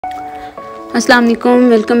Assalamu alaikum,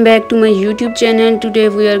 welcome back to my YouTube channel. Today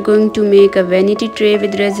we are going to make a vanity tray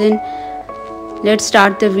with resin. Let's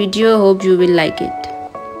start the video. Hope you will like it.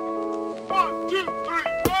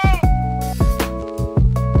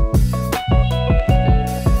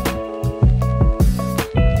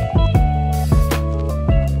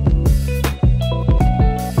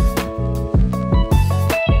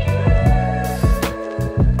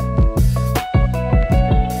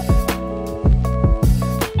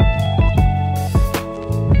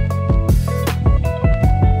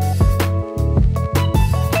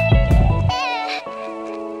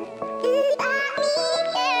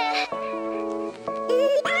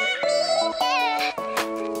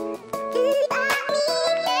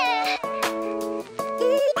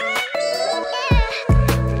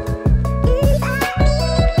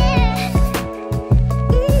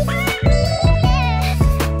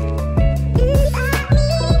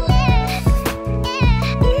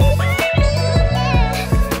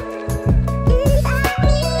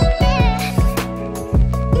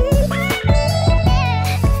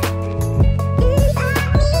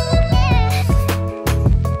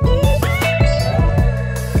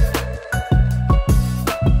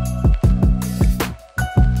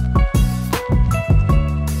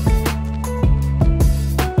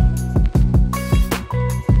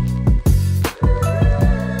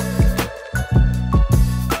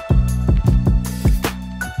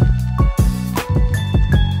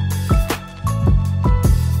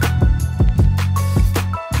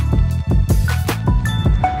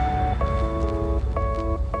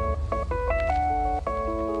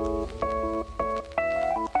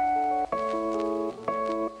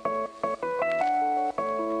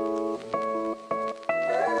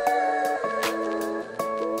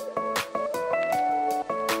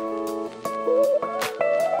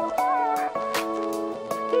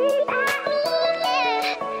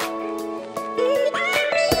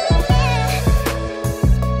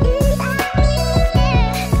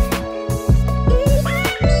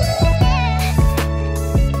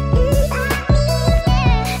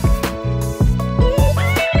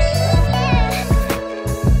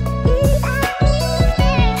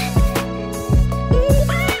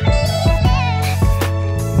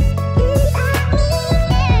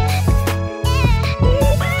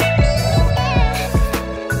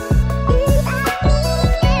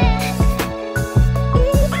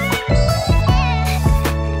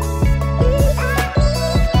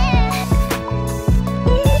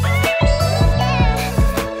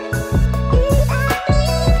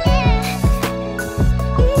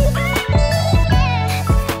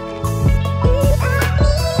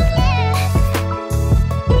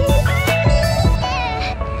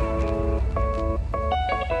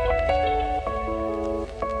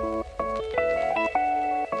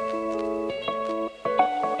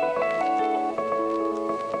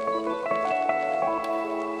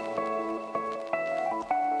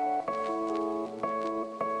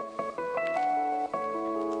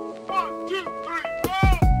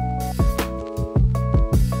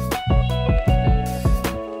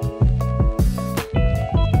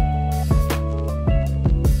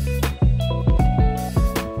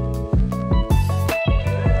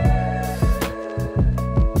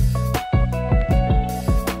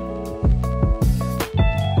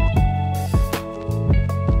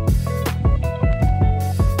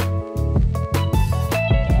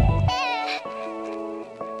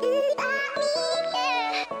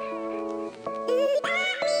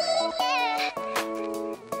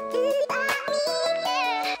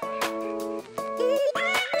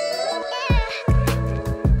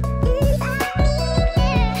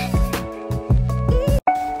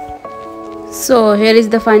 So here is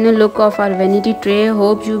the final look of our vanity tray.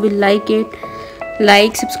 Hope you will like it.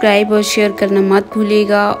 Like subscribe और share करना मत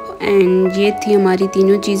भूलिएगा। And ये थी हमारी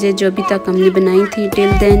तीनों चीज़ें जो अभी तक हमने बनाई थी।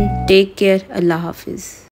 टिल देन टेक केयर, अल्लाह हाफिज़।